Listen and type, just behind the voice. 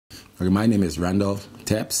Okay, my name is Randolph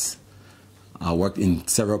Tebbs. I work in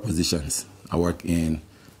several positions. I work in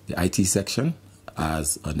the IT section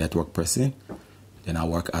as a network person. Then I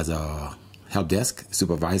work as a help desk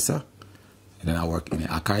supervisor. And then I work in the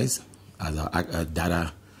archives as a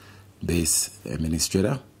database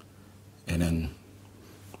administrator. And then,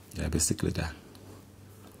 yeah, basically that.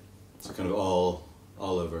 So kind of all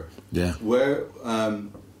over. Yeah. Where,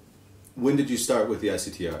 when did you start with the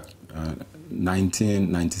ICTR?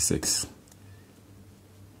 1996.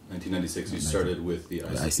 1996, you started with the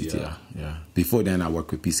ICTR. ICTR, yeah. Before then, I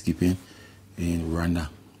worked with peacekeeping in Rwanda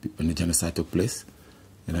when the genocide took place.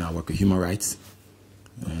 And then I worked with human rights.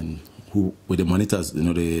 And with the monitors, you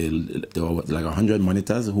know, there were like 100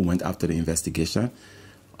 monitors who went after the investigation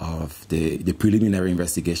of the preliminary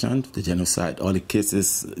investigation, the genocide, all the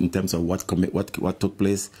cases in terms of what took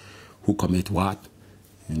place, who commit what,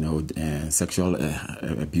 you know, and sexual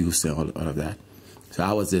abuse and all of that. So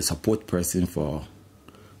I was the support person for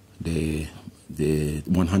the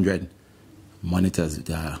 100 monitors,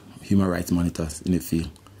 the human rights monitors in the field.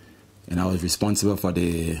 And I was responsible for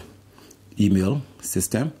the email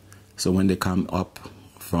system. So when they come up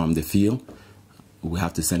from the field, we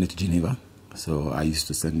have to send it to Geneva. So I used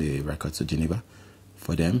to send the records to Geneva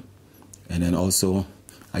for them. And then also,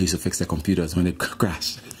 I used to fix the computers when they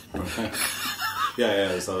crash. Okay. Yeah,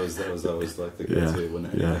 that was always like the go-to when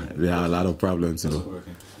there are a lot of problems. Wasn't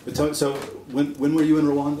working. But so when were you in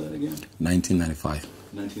Rwanda again? 1995.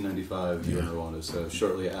 1995, you were in Rwanda. So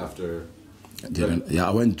shortly after. Yeah,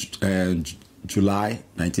 I went July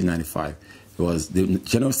 1995. It was the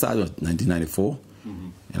genocide was 1994,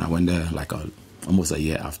 and I went there like almost a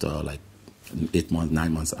year after, like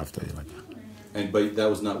 9 months after. Like. But that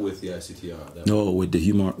was not with the ICTR. No, with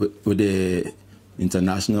the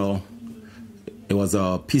international. It was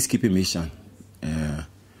a peacekeeping mission,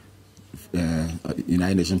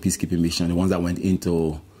 United Nations peacekeeping mission. The ones that went in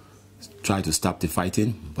to try to stop the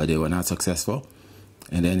fighting, but they were not successful.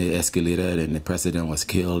 And then it escalated, and the president was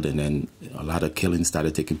killed, and then a lot of killings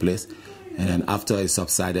started taking place. And then after it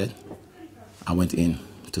subsided, I went in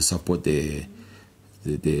to support the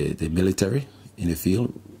military in the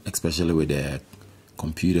field, especially with their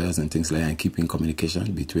computers and things like that, and keeping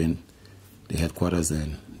communication between the headquarters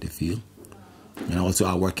and the field. And also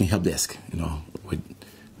I work in help desk, you know,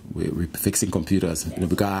 with fixing computers, you know,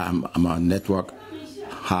 because I'm a network,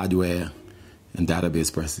 hardware, and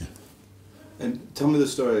database person. And tell me the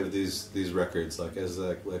story of these records, like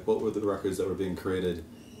what were the records that were being created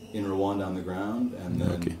in Rwanda on the ground, and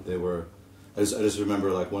then they were. I just remember,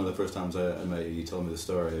 like, one of the first times I met you, you told me the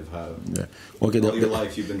story of how all your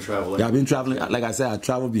life you've been traveling. Yeah, I've been traveling. Like I said, I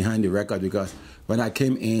traveled behind the record because when I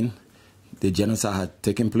came in, the genocide had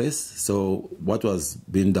taken place. So what was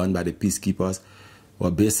being done by the peacekeepers were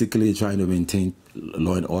basically trying to maintain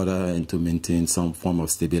law and order and to maintain some form of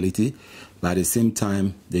stability. But at the same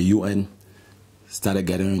time, the UN started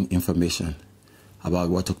gathering information about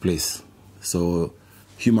what took place. So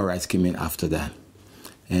human rights came in after that.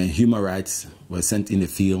 And human rights were sent in the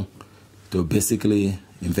field to basically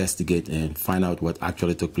investigate and find out what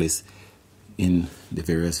actually took place in the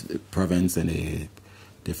various provinces and the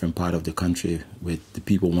different part of the country with the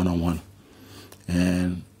people one-on-one.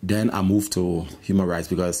 And then I moved to human rights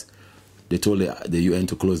because they told the UN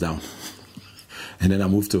to close down. And then I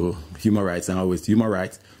moved to human rights, and I was human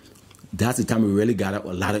rights. That's the time we really got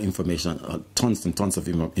a lot of information, tons and tons of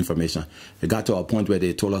information. It got to a point where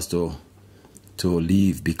they told us to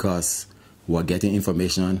leave because we were getting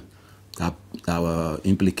information that were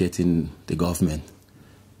implicating the government.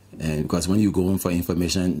 And because when you go in for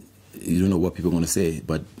information, you don't know what people are going to say.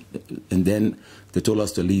 And then they told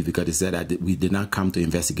us to leave because they said that we did not come to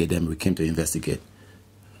investigate them. We came to investigate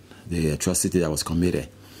the atrocity that was committed.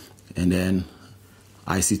 And then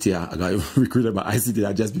ICTR, I got recruited by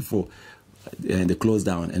ICTR just before, and they closed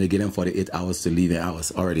down, and they gave them 48 hours to leave, and I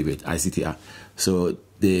was already with ICTR. So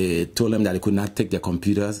they told them that they could not take their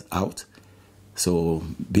computers out. So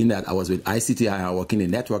being that I was with ICTR, I work in the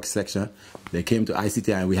network section, they came to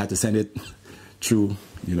ICTR, and we had to send it through,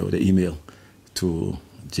 you know, the email to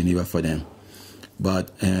Geneva for them. But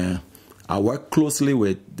I work closely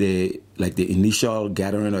with the initial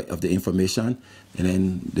gathering of the information, and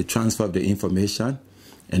then the transfer of the information,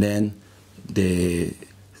 and then they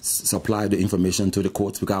supply the information to the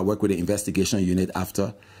courts, because I work with the investigation unit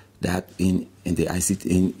after that in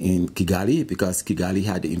Kigali, because Kigali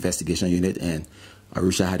had the investigation unit and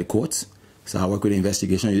Arusha had the courts. So I work with the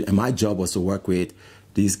investigation unit, and my job was to work with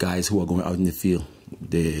these guys who are going out in the field,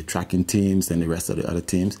 the tracking teams and the rest of the other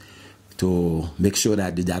teams, to make sure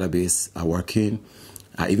that the database are working.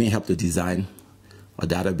 I even helped to design a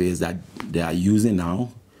database that they are using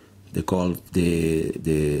now they call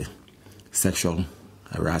the sexual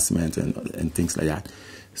harassment and things like that.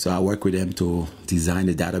 So I work with them to design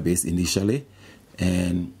the database initially,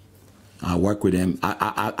 and I work with them.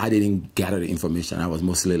 I didn't gather the information. I was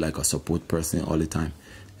mostly like a support person all the time,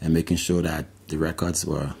 and making sure that the records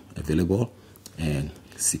were available and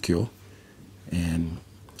secure. And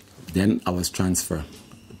then I was transferred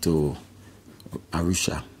to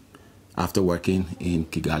Arusha after working in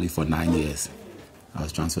Kigali for 9 years. I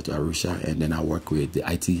was transferred to Arusha, and then I worked with the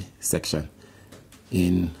IT section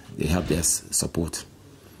in the help desk support.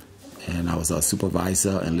 And I was a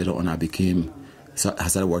supervisor, and later on I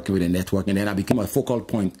started working with the network, and then I became a focal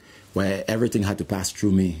point where everything had to pass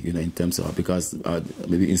through me, you know, in terms of, because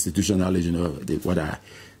maybe institutional knowledge, you know, what I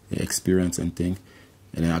experienced and thing.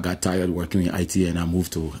 And then I got tired working in IT, and I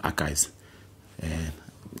moved to archives in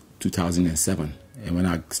 2007. And when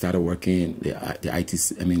I started working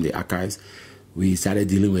the archives, we started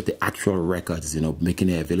dealing with the actual records, you know, making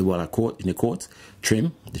it available in the court, the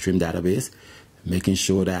TRIM database, making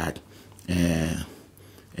sure that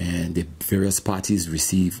and the various parties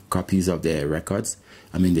receive copies of their records.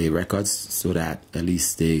 The records, so that at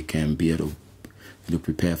least they can be able to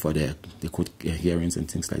prepare for the court hearings and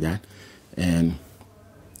things like that. And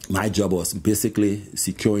my job was basically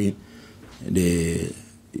securing the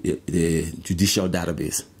judicial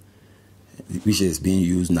database, which is being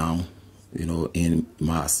used now, you know, in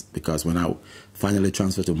MAS, because when I finally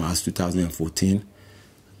transferred to MAS 2014,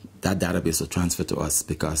 that database was transferred to us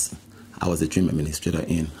because I was the TRIM administrator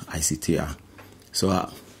in ICTR.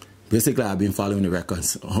 So basically, I've been following the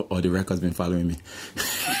records, or the records been following me.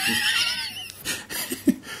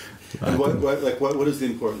 And what is the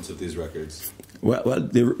importance of these records? Well,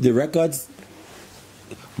 the records,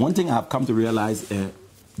 one thing I've come to realize,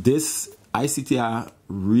 this ICTR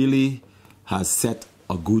really has set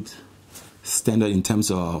a good standard in terms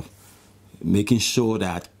of making sure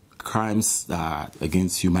that crimes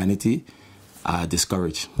against humanity are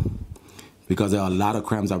discouraged, because there are a lot of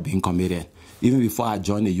crimes that are being committed. Even before I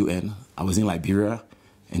joined the UN, I was in Liberia,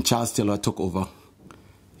 and Charles Taylor took over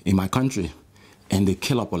in my country, and they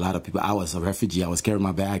killed up a lot of people. I was a refugee. I was carrying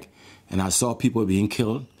my bag, and I saw people being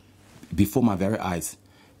killed before my very eyes,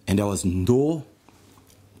 and there was no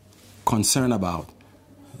concern about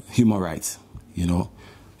human rights, you know.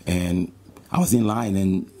 And I was in line,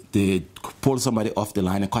 and they pulled somebody off the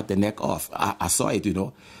line and cut the neck off. I saw it, you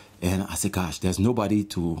know, and I said, gosh, there's nobody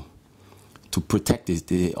to protect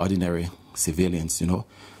the ordinary civilians, you know.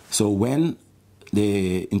 So when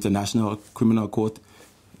the International Criminal Court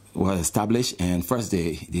was established, and first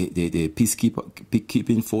the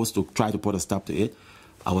peacekeeping force to try to put a stop to it,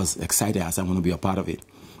 I was excited as I want to be a part of it,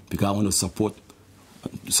 because I want to support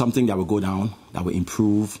something that will go down, that will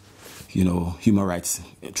improve, you know, human rights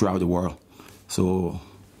throughout the world. So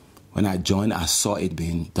when I joined, I saw it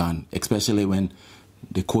being done, especially when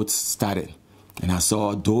the courts started. And I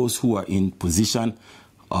saw those who are in position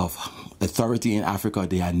of authority in Africa,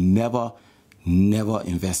 they are never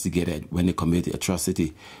investigated when they commit the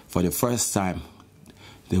atrocity. For the first time,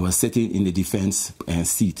 they were sitting in the defense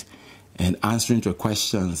seat and answering to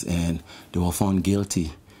questions, and they were found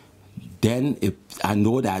guilty. Then I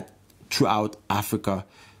know that throughout Africa,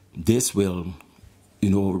 this will, you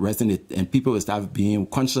know, resonate, and people will start being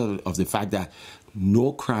conscious of the fact that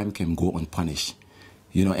no crime can go unpunished,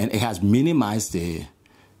 you know. And it has minimized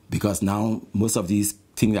because now most of these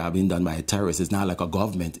things that are being done by terrorists is not like a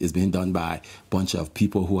government. It's being done by a bunch of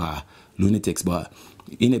people who are lunatics. But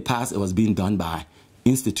in the past, it was being done by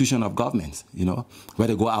institution of governments, you know, where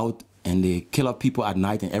they go out and they kill up people at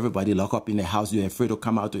night, and everybody lock up in their house. You're afraid to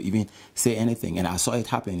come out to even say anything. And I saw it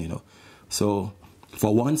happen, you know. So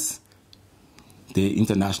for once, the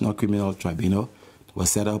International Criminal Tribunal was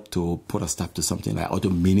set up to put a stop to something like, or to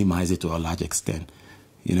minimize it to a large extent,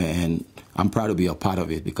 you know. And I'm proud to be a part of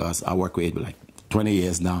it, because I work with it like 20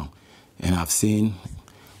 years now, and I've seen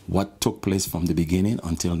what took place from the beginning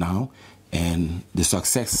until now. And the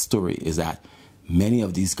success story is that many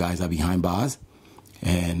of these guys are behind bars,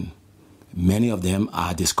 and many of them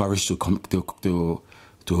are discouraged to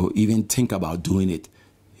even think about doing it.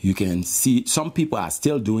 You can see some people are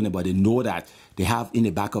still doing it, but they know that they have in the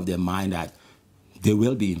back of their mind that they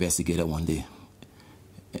will be investigated one day.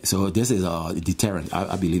 So this is a deterrent.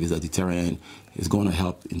 I believe it's a deterrent, and it's going to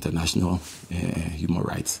help international human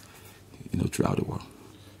rights, you know, throughout the world.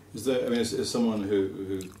 Is there, I mean, as someone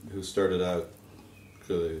who started out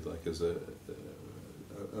clearly like as a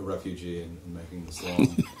refugee and making this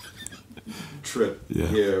long trip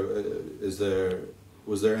here,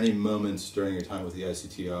 was there any moments during your time with the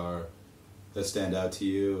ICTR that stand out to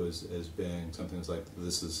you as being something that's like,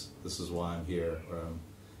 this is why I'm here, or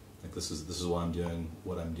like this is why I'm doing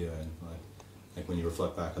what I'm doing? Like when you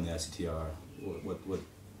reflect back on the ICTR,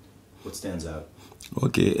 what stands out?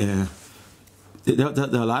 Okay, there are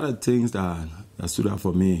a lot of things that stood out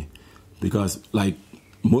for me, because like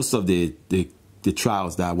most of the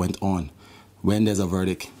trials that went on, when there's a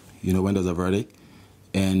verdict, when there's a verdict,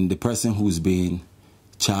 and the person who's being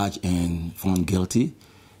charged and found guilty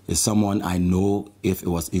is someone I know, if it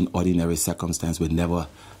was in ordinary circumstance, would never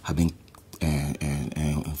have been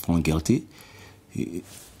found guilty.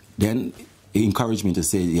 Then it encouraged me to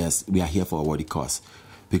say, yes, we are here for a worthy cause,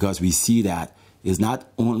 because we see that it's not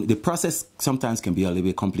only the process sometimes can be a little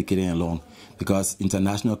bit complicated and long, because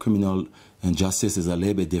international criminal and justice is a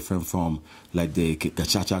little bit different from like the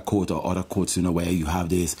Gacaca court or other courts, where you have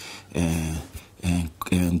this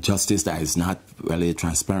and justice that is not really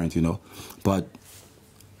transparent, But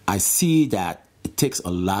I see that it takes a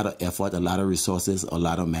lot of effort, a lot of resources, a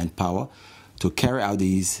lot of manpower to carry out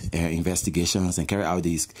these investigations and carry out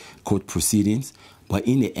these court proceedings. But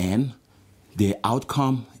in the end, the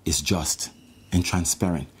outcome is just and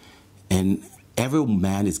transparent, and every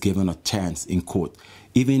man is given a chance in court,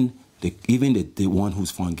 even the one who's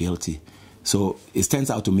found guilty. So it stands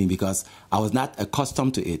out to me because I was not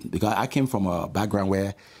accustomed to it, because I came from a background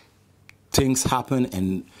where things happen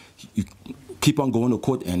and you keep on going to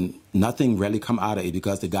court and nothing really come out of it,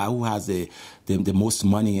 because the guy who has the most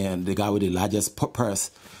money and the guy with the largest purse,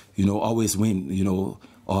 always win,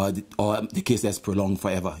 or the case that's prolonged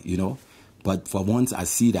forever, But for once, I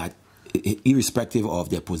see that irrespective of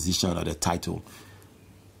their position or their title,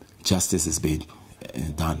 justice is being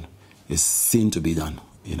done. It's seen to be done,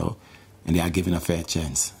 and they are given a fair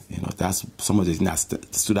chance. That's some of the things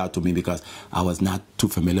that stood out to me, because I was not too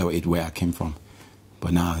familiar with it where I came from.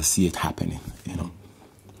 But now I see it happening, Yeah.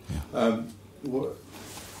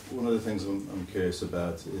 One of the things I'm curious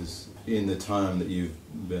about is, in the time that you've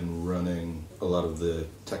been running a lot of the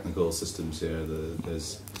technical systems here,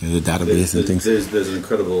 there's the database and things. There's an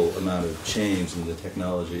incredible amount of change in the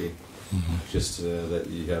technology, just that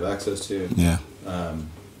you have access to. Yeah.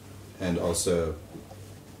 And also,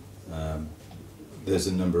 there's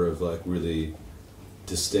a number of really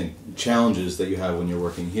distinct challenges that you have when you're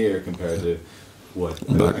working here compared to what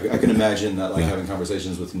I can imagine that having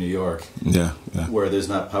conversations with New York, where there's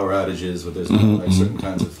not power outages, where there's not certain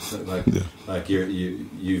kinds of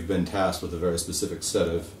you've been tasked with a very specific set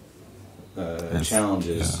of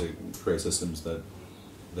challenges to create systems that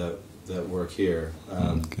work here.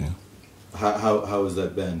 How has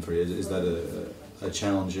that been for you? Is that a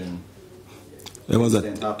challenging? It was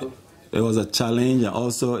a challenge, and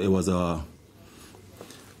also it was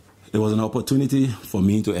an opportunity for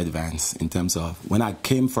me to advance in terms of, when I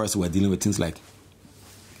came first, we were dealing with things like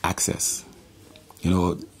access, and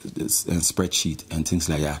spreadsheet and things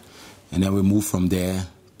like that. And then we moved from there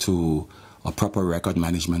to a proper record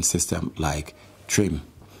management system like TRIM,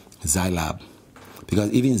 Xylab.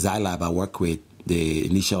 Because even Xylab, I work with the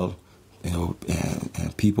initial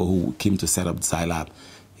people who came to set up Xylab.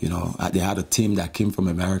 They had a team that came from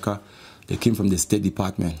America. They came from the State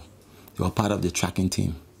Department. They were part of the tracking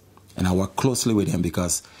team. And I worked closely with them,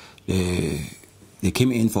 because they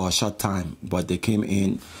came in for a short time, but they came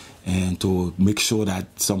in and to make sure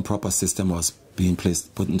that some proper system was being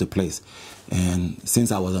put into place. And since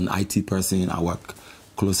I was an IT person, I worked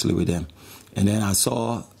closely with them. And then I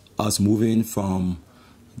saw us moving from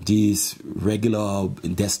these regular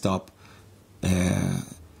desktop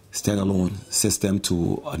standalone system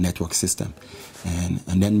to a network system.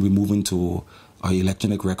 And then we moved into our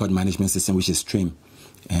electronic record management system, which is STREAM.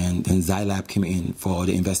 And then Xylab came in for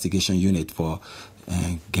the investigation unit, for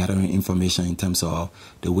gathering information in terms of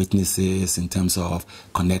the witnesses, in terms of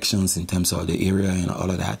connections, in terms of the area and all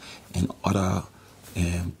of that, and other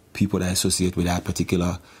people that associate with that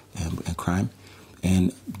particular crime.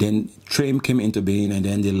 And then TRIM came into being, and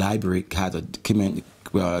then the library had a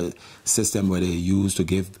system where they used to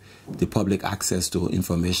give the public access to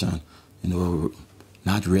information,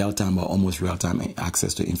 not real-time, but almost real-time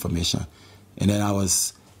access to information. And then I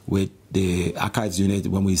was with the archives unit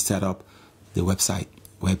when we set up the website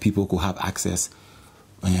where people could have access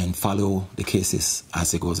and follow the cases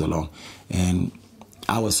as it goes along. And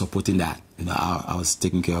I was supporting that. I was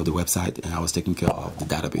taking care of the website, and I was taking care of the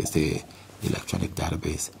database, the electronic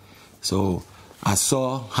database. So I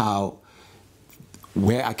saw how,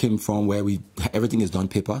 where I came from, where everything is done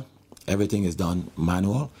paper, everything is done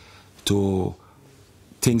manual, to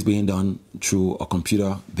things being done through a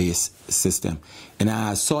computer-based system. And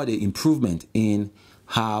I saw the improvement in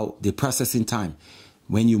how the processing time,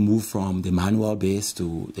 when you move from the manual base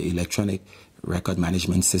to the electronic record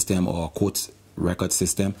management system or court record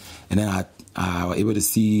system. And then I was able to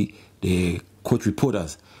see the court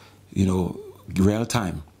reporters, you know, real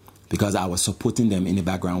time, because I was supporting them in the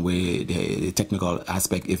background where the technical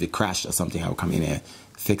aspect, if it crashed or something, I would come in and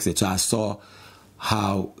fix it. So I saw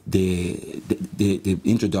how the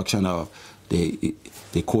introduction of the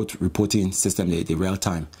court reporting system, the real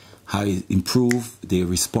time, how it improved the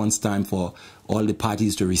response time for all the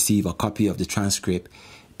parties to receive a copy of the transcript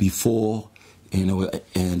before, you know,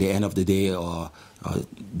 and the end of the day, or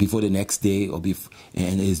before the next day, or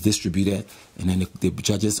and it's distributed, and then the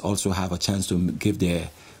judges also have a chance to give their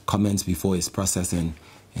comments before it's processed and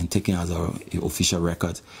taken as an official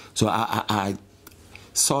record. So I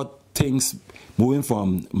saw things moving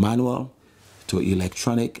from manual to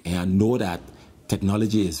electronic, and I know that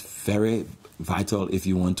technology is very vital if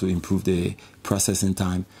you want to improve the processing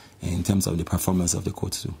time in terms of the performance of the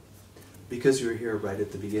courts too. Because you were here right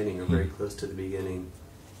at the beginning, or very close to the beginning,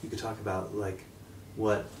 you could talk about like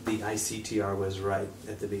what the ICTR was right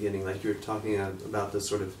at the beginning. Like you were talking about the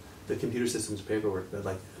sort of the computer systems paperwork, but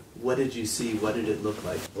like what did you see? What did it look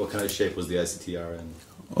like? What kind of shape was the ICTR in?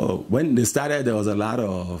 Oh, when they started, there was a lot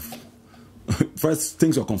of first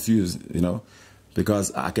things were confused, you know,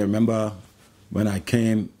 because I can remember when I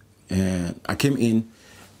came in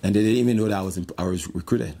and they didn't even know that I was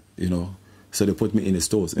recruited, you know. So they put me in the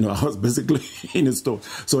stores. You know, I was basically in the store.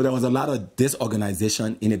 So there was a lot of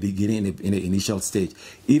disorganization in the beginning, in the initial stage.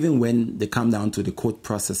 Even when they come down to the court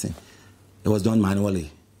processing, it was done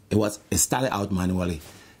manually. It started out manually.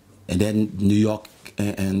 And then New York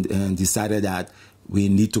and decided that we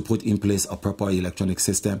need to put in place a proper electronic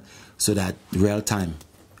system so that real-time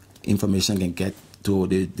information can get to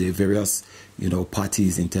the various, you know,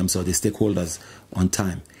 parties in terms of the stakeholders on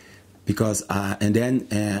time. Because and then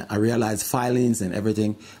I realized filings and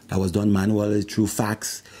everything that was done manually through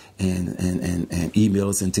fax and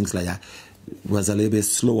emails and things like that was a little bit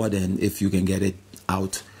slower than if you can get it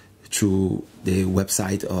out through the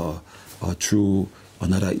website or through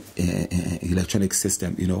another electronic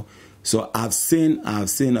system, you know. So I've seen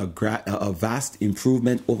a vast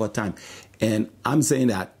improvement over time, and I'm saying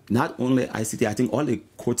that not only ICT, I think all the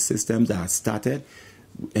court systems that started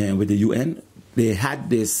with the UN, they had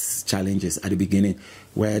these challenges at the beginning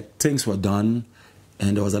where things were done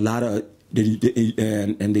and there was a lot of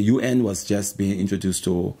and the UN was just being introduced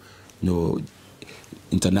to, you know,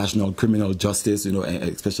 international criminal justice, you know,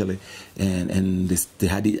 especially, and they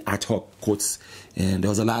had the ad hoc courts, and there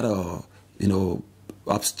was a lot of, you know,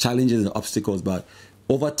 challenges and obstacles, but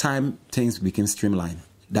over time things became streamlined.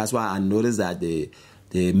 That's why I noticed that the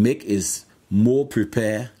MIC is more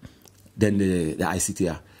prepared than the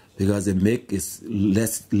ICTR, because the MIC is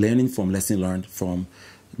learning from lesson learned from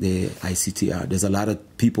the ICTR. There's a lot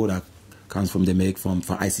of people that comes from the MIC, from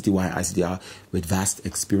ICTY and ICTR with vast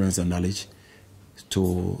experience and knowledge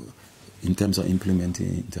in terms of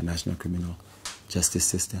implementing international criminal justice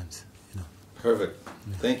systems. You know. Perfect.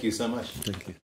 Thank you so much. Thank you.